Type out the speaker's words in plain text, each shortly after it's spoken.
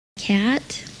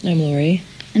Kat. I'm Lori.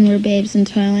 And we're Babes in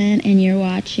Toyland, and you're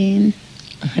watching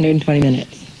 120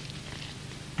 minutes.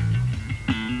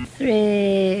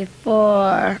 3,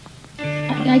 4.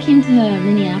 I came to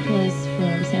Minneapolis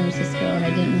from San Francisco, and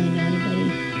I didn't really know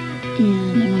anybody.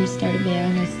 And I wanted to start a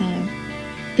band. I saw,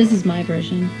 this is my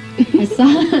version. I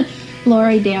saw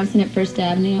Lori dancing at First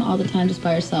Avenue all the time just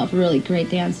by herself. Really great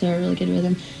dancer, really good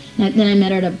rhythm. And then I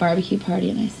met her at a barbecue party,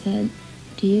 and I said,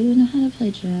 do you know how to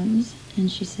play drums? And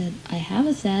she said, I have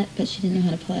a set, but she didn't know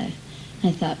how to play. And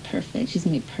I thought, perfect, she's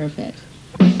gonna be perfect.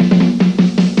 At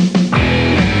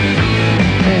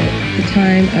the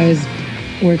time, I was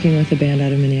working with a band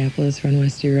out of Minneapolis, Run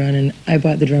Westy Run, and I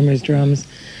bought the drummer's drums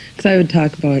because I would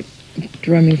talk about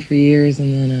drumming for years,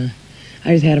 and then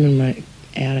I just had them in my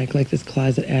attic, like this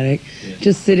closet attic,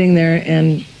 just sitting there,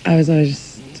 and I was always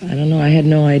just, I don't know, I had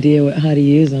no idea how to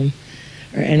use them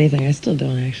or anything. I still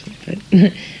don't, actually, but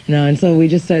no. And so we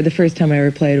just started, the first time I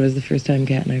ever played was the first time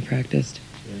Kat and I practiced.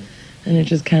 And it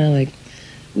just kind of like,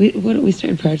 we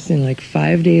started practicing like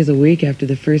 5 days a week after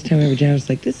the first time I ever jammed. It was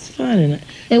like, this is fun. And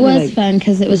it was fun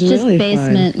because it was just really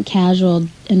basement and casual,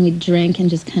 and we'd drink and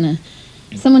just kind of,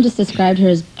 someone just described her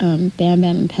as Bam Bam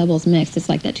and Pebbles mixed. It's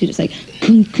like that too, just like,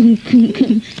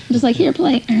 just like, here,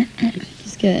 play.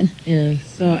 It's good. Yeah,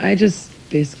 so I just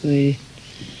basically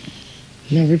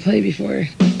never played before.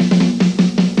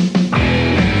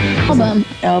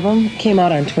 Album came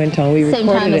out on Twin Tone. We Same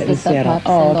recorded time it as in the Sub Seattle. Pop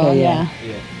single, Okay, yeah.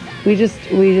 We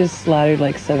just slaughtered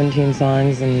like 17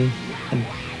 songs in a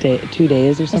day, 2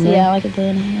 days or something. Yeah, like a day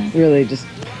and a half. Really just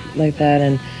like that,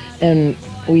 and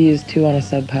we used 2 on a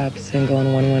Sub Pop single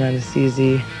and 1 went on a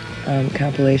CZ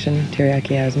compilation,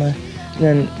 Teriyaki Asthma, and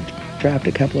then dropped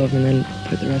a couple of them and then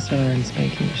put the rest out on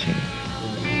Spanking Machine.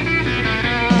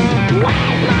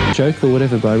 Joke or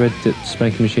whatever, but I read that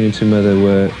Spanking Machine and Two Mother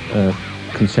were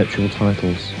conceptual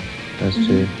titles as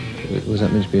to, was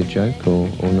that meant to be a joke or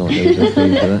not? There was a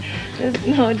thing for that? There's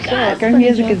no joke. Our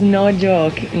music is no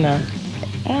joke. No.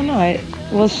 I don't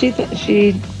know. She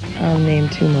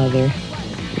named Two Mother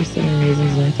for certain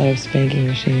reasons, and I thought of Spanking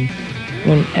Machine.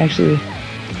 When actually,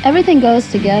 everything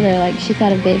goes together. Like, she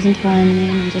thought of Babes in Toyland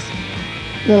name and just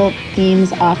little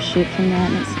themes offshoot from that.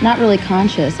 And it's not really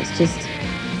conscious. It's just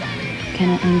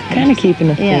kind of unconscious. Kind of keeping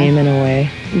the theme in a way,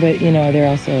 but you know, they're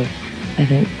also, I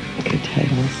think, good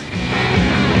titles.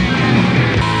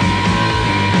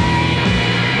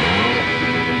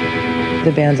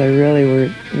 The bands I really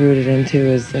were rooted into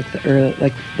is like the early,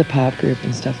 like the pop group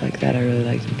and stuff like that. I really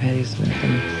liked Patti Smith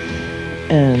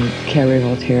and Cabaret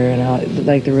Voltaire and all,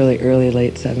 like the really early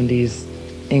late 70s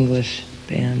English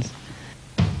bands.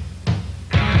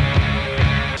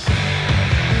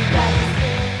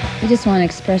 You just want to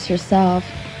express yourself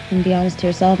and be honest to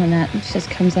yourself, and that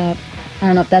just comes out. I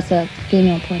don't know if that's a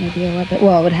female point of view or what, but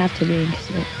well, it would have to be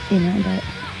because we're female, but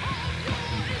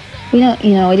we don't,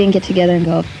 you know, we didn't get together and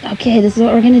go, okay, this is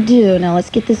what we're gonna do. Now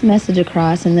let's get this message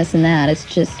across and this and that. It's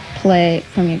just play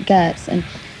from your guts, and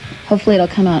hopefully it'll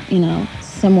come out, you know,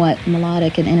 somewhat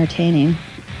melodic and entertaining,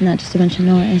 not just a bunch of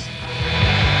noise.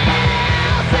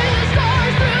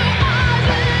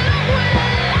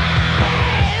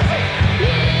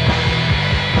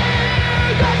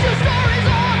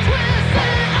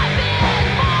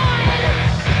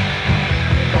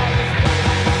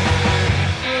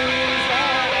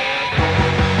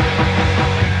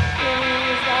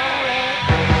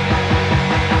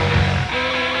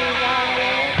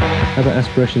 How about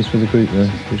aspirations for the group though?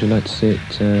 Would you like to see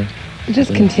it?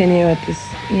 Just continue at this,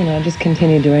 you know, just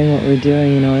continue doing what we're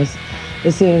doing, you know,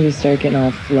 as soon as we start getting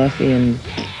all fluffy and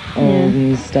old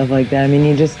and stuff like that. I mean,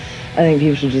 I think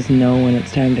people should just know when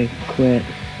it's time to quit.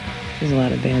 There's a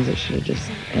lot of bands that should have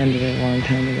just ended it a long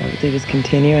time ago, but they just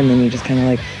continue, and then you just kind of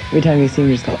like, every time you see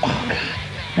them, you just go, oh God,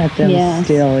 not them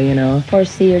still, you know.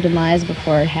 Foresee your demise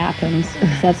before it happens.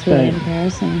 That's really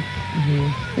embarrassing.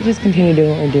 But just continue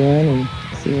doing what we're doing and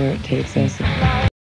see where it takes us.